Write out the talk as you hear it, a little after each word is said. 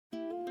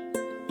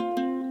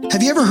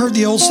Have you ever heard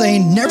the old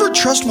saying, never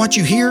trust what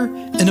you hear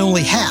and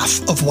only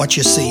half of what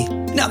you see?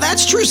 Now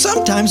that's true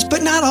sometimes,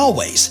 but not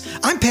always.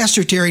 I'm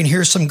Pastor Terry, and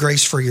here's some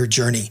grace for your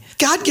journey.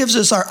 God gives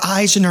us our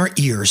eyes and our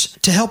ears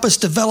to help us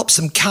develop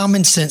some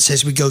common sense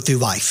as we go through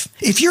life.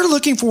 If you're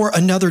looking for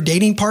another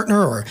dating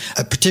partner or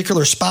a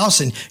particular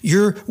spouse and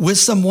you're with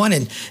someone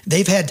and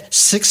they've had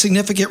 6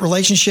 significant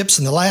relationships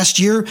in the last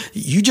year,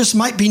 you just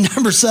might be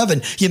number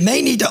 7. You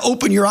may need to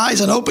open your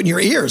eyes and open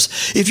your ears.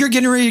 If you're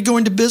getting ready to go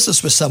into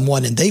business with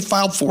someone and they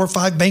filed 4 or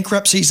 5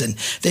 bankruptcies and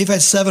they've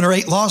had 7 or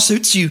 8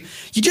 lawsuits, you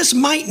just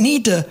might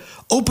need to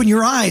open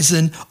your eyes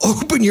and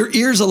open your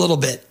ears a little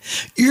bit.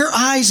 Your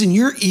eyes and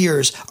your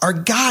ears are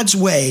God's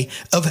way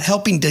of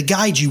helping to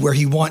guide you where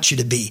He wants you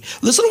to be.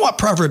 Listen to what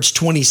Proverbs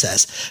 20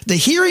 says. The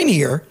hearing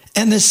ear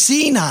and the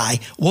seeing eye,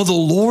 well, the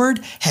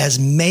Lord has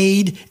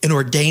made and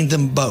ordained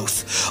them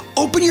both.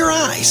 Open your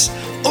eyes,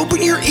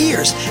 open your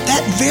ears.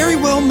 That very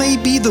well may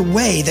be the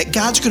way that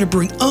God's going to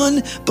bring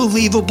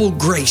unbelievable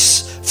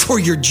grace for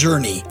your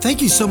journey.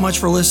 Thank you so much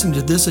for listening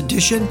to this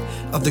edition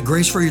of the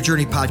Grace for Your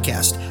Journey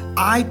podcast.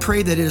 I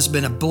pray that it has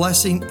been a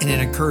blessing and an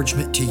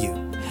encouragement to you.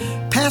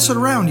 Pass it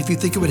around if you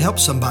think it would help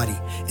somebody.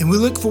 And we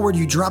look forward to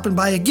you dropping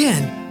by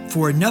again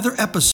for another episode